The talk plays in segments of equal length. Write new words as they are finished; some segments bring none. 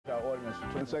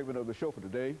Second segment of the show for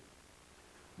today.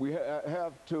 We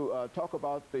have to talk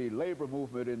about the labor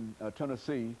movement in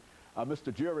Tennessee.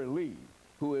 Mr. JLee,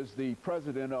 who is the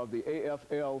president of the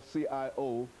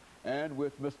AFL-CIO, and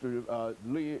with Mr.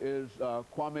 Lee is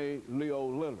Kwame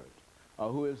LLillard,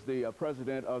 who is the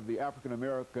president of the African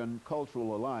American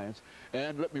Cultural Alliance.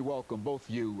 And let me welcome both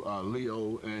you,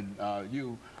 Leo, and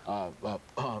you,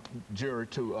 Jerry,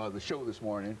 to the show this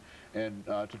morning, and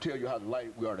to tell you how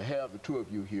delighted we are to have the two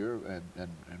of you here. And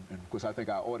of course, I think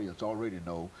our audience already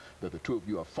know that the two of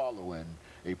you are following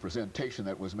a presentation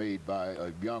that was made by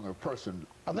a younger person.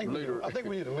 I think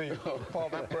we need to leave.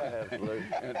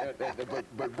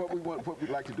 But what we'd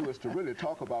like to do is to really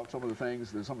talk about some of the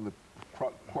things, some of the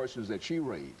questions that she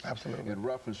raised. Absolutely. In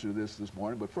reference to this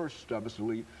morning. But first, Mr.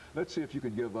 Lee, let's see if you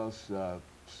can give us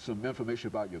some information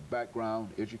about your background,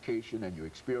 education, and your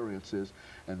experiences,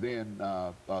 and then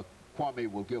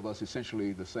Kwame will give us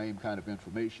essentially the same kind of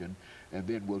information, and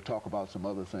then we'll talk about some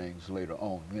other things later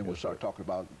on. And then we'll start talking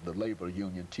about the labor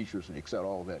union, teachers, and et cetera,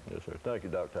 all that. Yes, sir. Thank you,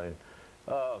 Dr. Haynes.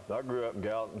 I grew up in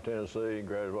Gallatin, Tennessee,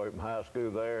 graduated from high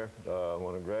school there.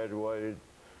 When I graduated,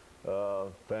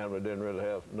 family didn't really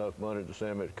have enough money to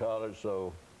send me to college,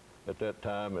 so at that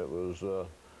time it was a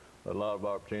lot of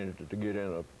opportunity to get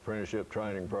in apprenticeship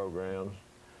training programs,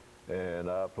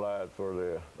 and I applied for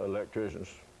the electrician's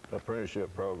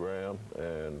apprenticeship program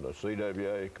and the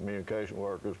CWA Communication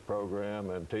Workers program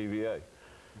and TVA.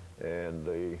 And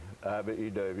the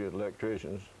IBEW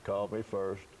electricians called me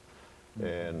first,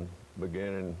 and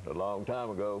beginning a long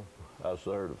time ago, I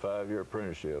served a 5-year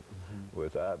apprenticeship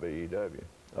with IBEW.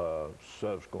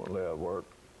 Subsequently, I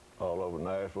worked all over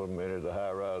Nashville, many of the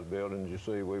high-rise buildings you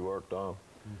see we worked on.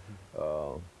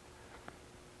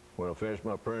 When I finished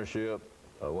my apprenticeship,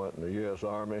 I went in the U.S.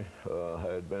 Army. I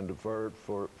had been deferred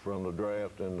from the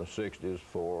draft in the 60s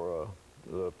for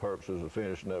the purposes of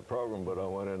finishing that program, but I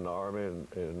went in the Army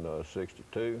in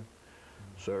 62,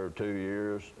 served 2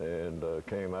 years, and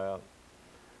came out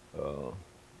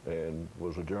and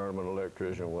was a journeyman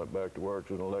electrician, went back to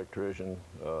work as an electrician.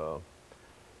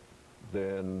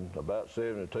 Then about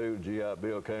 72, the GI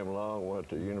Bill came along, went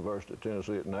to the University of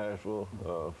Tennessee at Nashville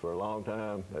for a long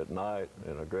time at night,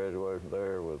 and I graduated from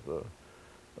there with a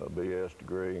BS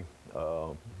degree.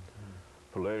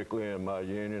 Politically in my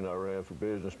union, I ran for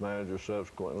business manager.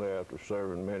 Subsequently, after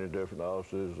serving many different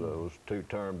offices, I was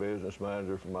 2-term business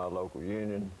manager for my local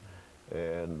union.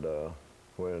 And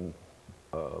when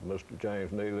Mr.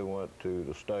 James Neely went to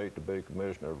the state to be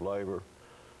Commissioner of Labor,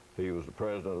 he was the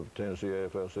president of the Tennessee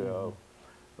AFL-CIO,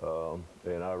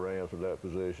 and I ran for that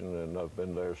position, and I've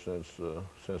been there since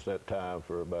that time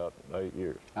for about 8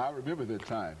 years. I remember that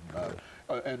time.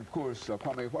 And of course,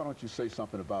 Kwame, why don't you say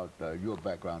something about your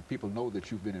background? People know that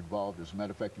you've been involved. As a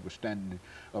matter of fact, you were standing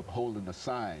up holding a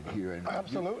sign here. And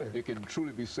absolutely. It can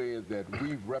truly be said that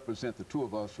the two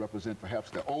of us represent perhaps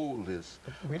the oldest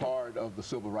part of the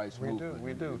civil rights movement.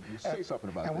 We do. Say something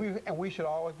about that. And we should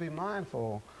always be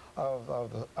mindful of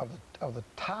the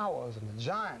towers and the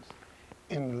giants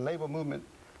in the labor movement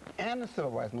and the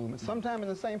civil rights movement, sometimes in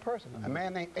the same person. A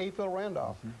man named A. Phil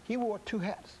Randolph, he wore 2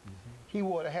 hats. He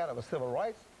wore the hat of a civil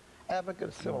rights advocate,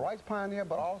 a civil rights pioneer,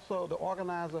 but also the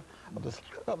organizer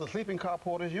of the Sleeping Car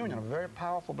Porters Union, a very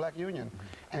powerful black union.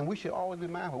 And we should always be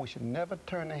mindful. We should never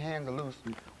turn their hands loose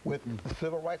with the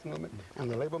civil rights movement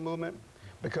and the labor movement,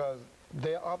 because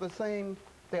they are the same.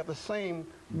 They have the same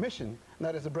mission, and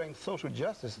that is to bring social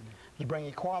justice, to bring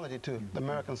equality to the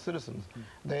American citizens.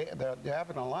 The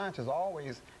African Alliance has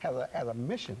always has a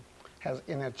mission, has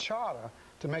in their charter,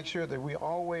 to make sure that we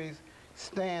always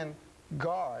stand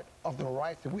guard of the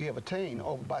rights that we have attained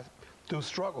through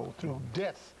struggle, through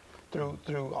deaths,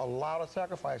 through a lot of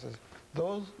sacrifices.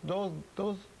 Those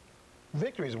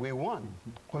victories we won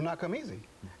will not come easy,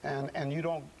 and you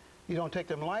don't take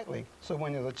them lightly. So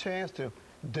when there's a chance to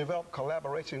develop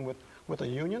collaboration with a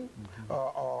union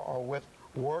or with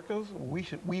workers,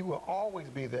 we will always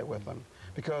be there with them,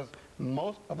 because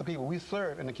most of the people we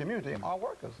serve in the community are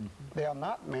workers. They are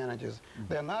not managers.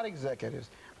 They're not executives.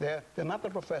 They're not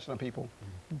the professional people.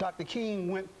 Dr.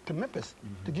 King went to Memphis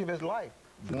to give his life.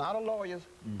 Not a lawyers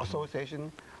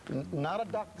association, not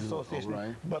a doctor's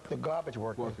association, but the garbage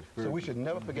workers. So we should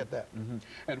never forget that. And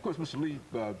of course, Mr. Lee,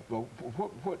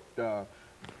 what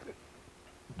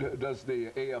does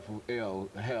the AFL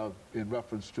have in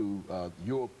reference to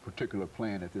your particular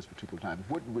plan at this particular time?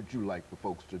 What would you like for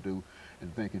folks to do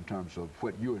and think in terms of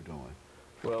what you're doing?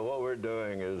 Well, what we're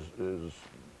doing is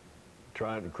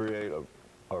trying to create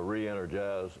or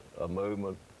re-energize a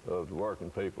movement of the working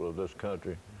people of this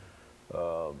country.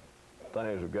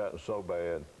 Things have gotten so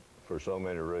bad for so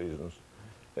many reasons,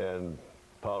 and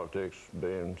politics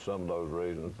being some of those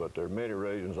reasons, but there are many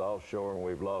reasons. Offshore, and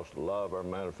we've lost a lot of our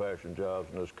manufacturing jobs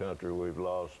in this country. We've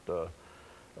lost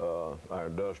our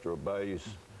industrial base,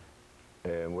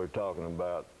 and we're talking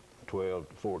about 12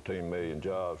 to 14 million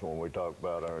jobs when we talk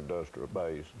about our industrial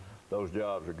base. Those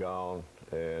jobs are gone,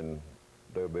 and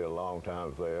there'll be a long time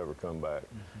if they ever come back.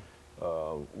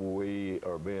 We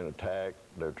are being attacked.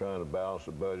 They're trying to balance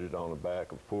the budget on the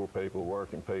back of poor people,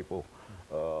 working people,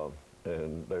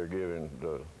 and they're giving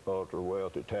the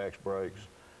ultra-wealthy tax breaks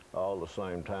all the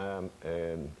same time,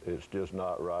 and it's just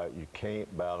not right. You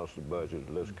can't balance the budget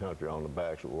of this country on the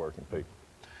backs of working people.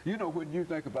 You know, when you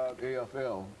think about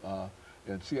AFL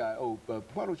and CIO,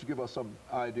 why don't you give us some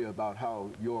idea about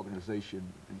how your organization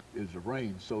is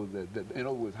arranged, so that in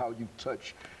other words, how you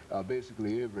touch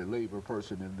basically every labor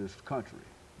person in this country?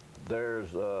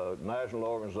 There's a national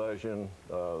organization.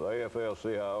 The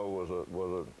AFL-CIO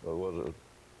was a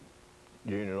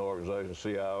union organization.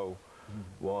 CIO,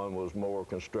 one was more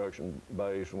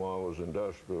construction-based, one was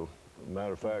industrial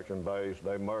manufacturing-based.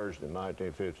 They merged in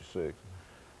 1956.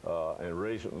 And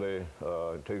recently,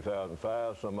 in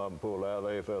 2005, some of them pulled out of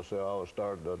the AFL-CIO and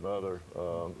started another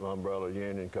umbrella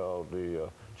union called the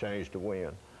Change to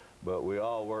Win. But we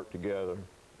all work together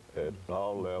at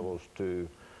all levels to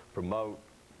promote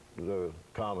the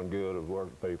common good of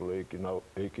working people,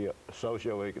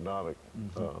 socio-economic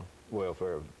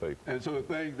welfare of the people. And so the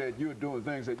things that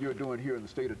you're doing here in the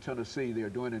state of Tennessee, they're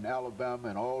doing in Alabama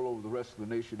and all over the rest of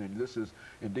the nation, and this is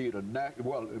indeed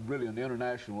really an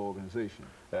international organization.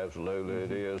 Absolutely,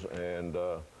 it is, and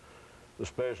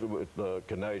especially with the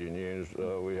Canadian unions.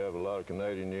 We have a lot of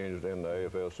Canadian unions in the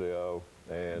AFL-CIO,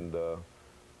 and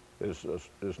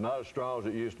it's not as strong as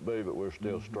it used to be, but we're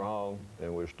still strong,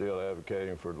 and we're still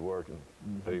advocating for the working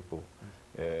people,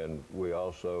 and we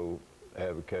also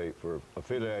advocate for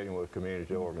affiliating with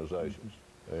community organizations,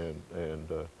 and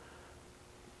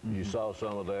you saw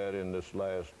some of that in this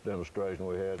last demonstration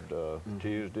we had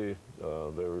Tuesday.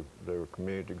 There were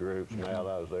community groups and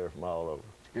allies there from all over.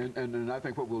 And I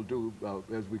think what we'll do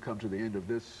as we come to the end of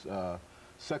this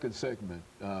second segment,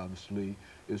 Mr. Lee,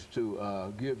 is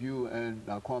to give you and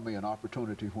Kwame an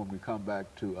opportunity when we come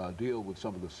back to deal with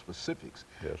some of the specifics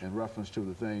in reference to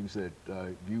the things that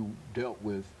you dealt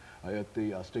with at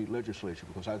the state legislature,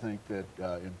 because I think that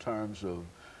in terms of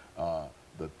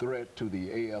the threat to the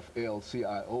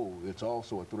AFL-CIO, it's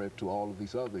also a threat to all of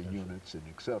these other units and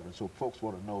et cetera. And so folks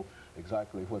want to know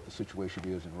exactly what the situation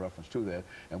is in reference to that.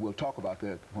 And we'll talk about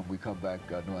that when we come back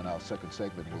during our second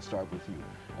segment. We'll start with you.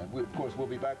 And of course, we'll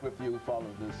be back with you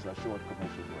following this short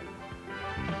commercial break.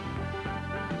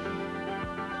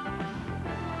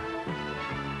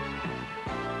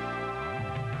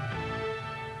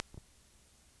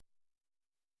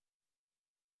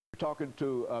 Talking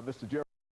to Mr. Jerry